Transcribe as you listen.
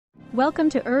Welcome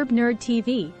to Herb Nerd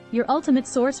TV, your ultimate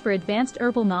source for advanced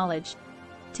herbal knowledge.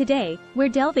 Today, we're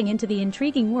delving into the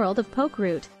intriguing world of poke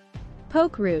root.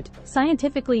 Poke root,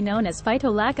 scientifically known as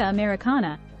Phytolacca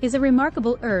americana, is a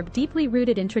remarkable herb deeply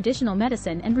rooted in traditional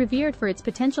medicine and revered for its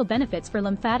potential benefits for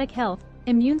lymphatic health,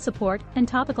 immune support, and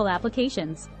topical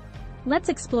applications. Let's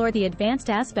explore the advanced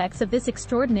aspects of this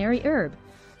extraordinary herb.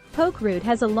 Poke root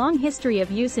has a long history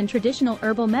of use in traditional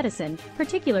herbal medicine,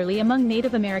 particularly among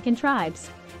Native American tribes.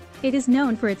 It is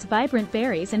known for its vibrant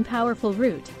berries and powerful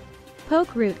root.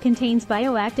 Poke root contains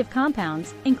bioactive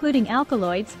compounds, including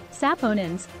alkaloids,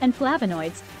 saponins, and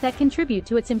flavonoids, that contribute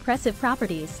to its impressive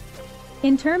properties.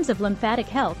 In terms of lymphatic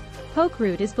health, poke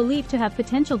root is believed to have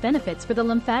potential benefits for the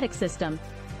lymphatic system.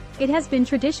 It has been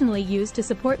traditionally used to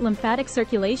support lymphatic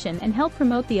circulation and help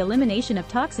promote the elimination of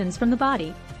toxins from the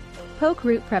body. Poke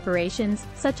root preparations,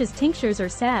 such as tinctures or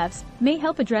salves, may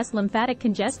help address lymphatic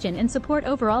congestion and support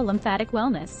overall lymphatic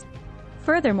wellness.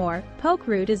 Furthermore, poke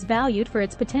root is valued for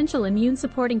its potential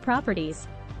immune-supporting properties.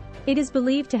 It is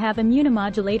believed to have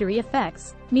immunomodulatory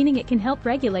effects, meaning it can help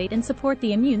regulate and support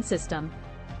the immune system.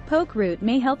 Poke root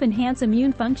may help enhance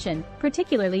immune function,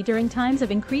 particularly during times of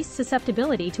increased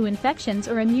susceptibility to infections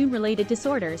or immune-related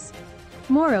disorders.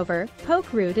 Moreover,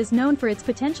 poke root is known for its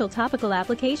potential topical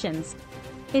applications.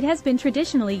 It has been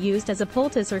traditionally used as a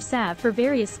poultice or salve for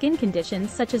various skin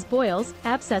conditions such as boils,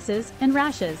 abscesses, and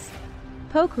rashes.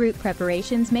 Poke root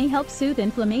preparations may help soothe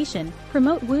inflammation,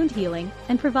 promote wound healing,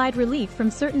 and provide relief from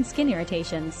certain skin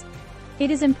irritations. It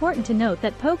is important to note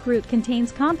that poke root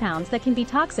contains compounds that can be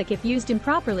toxic if used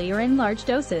improperly or in large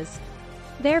doses.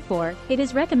 Therefore, it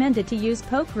is recommended to use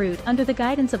poke root under the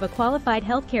guidance of a qualified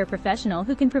healthcare professional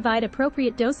who can provide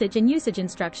appropriate dosage and usage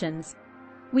instructions.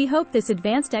 We hope this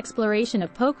advanced exploration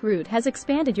of poke root has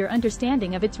expanded your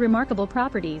understanding of its remarkable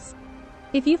properties.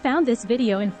 If you found this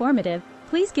video informative,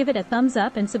 please give it a thumbs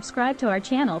up and subscribe to our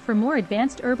channel for more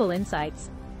advanced herbal insights.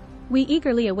 We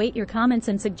eagerly await your comments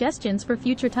and suggestions for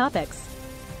future topics.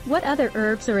 What other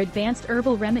herbs or advanced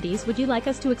herbal remedies would you like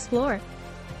us to explore?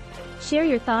 Share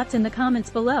your thoughts in the comments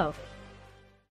below.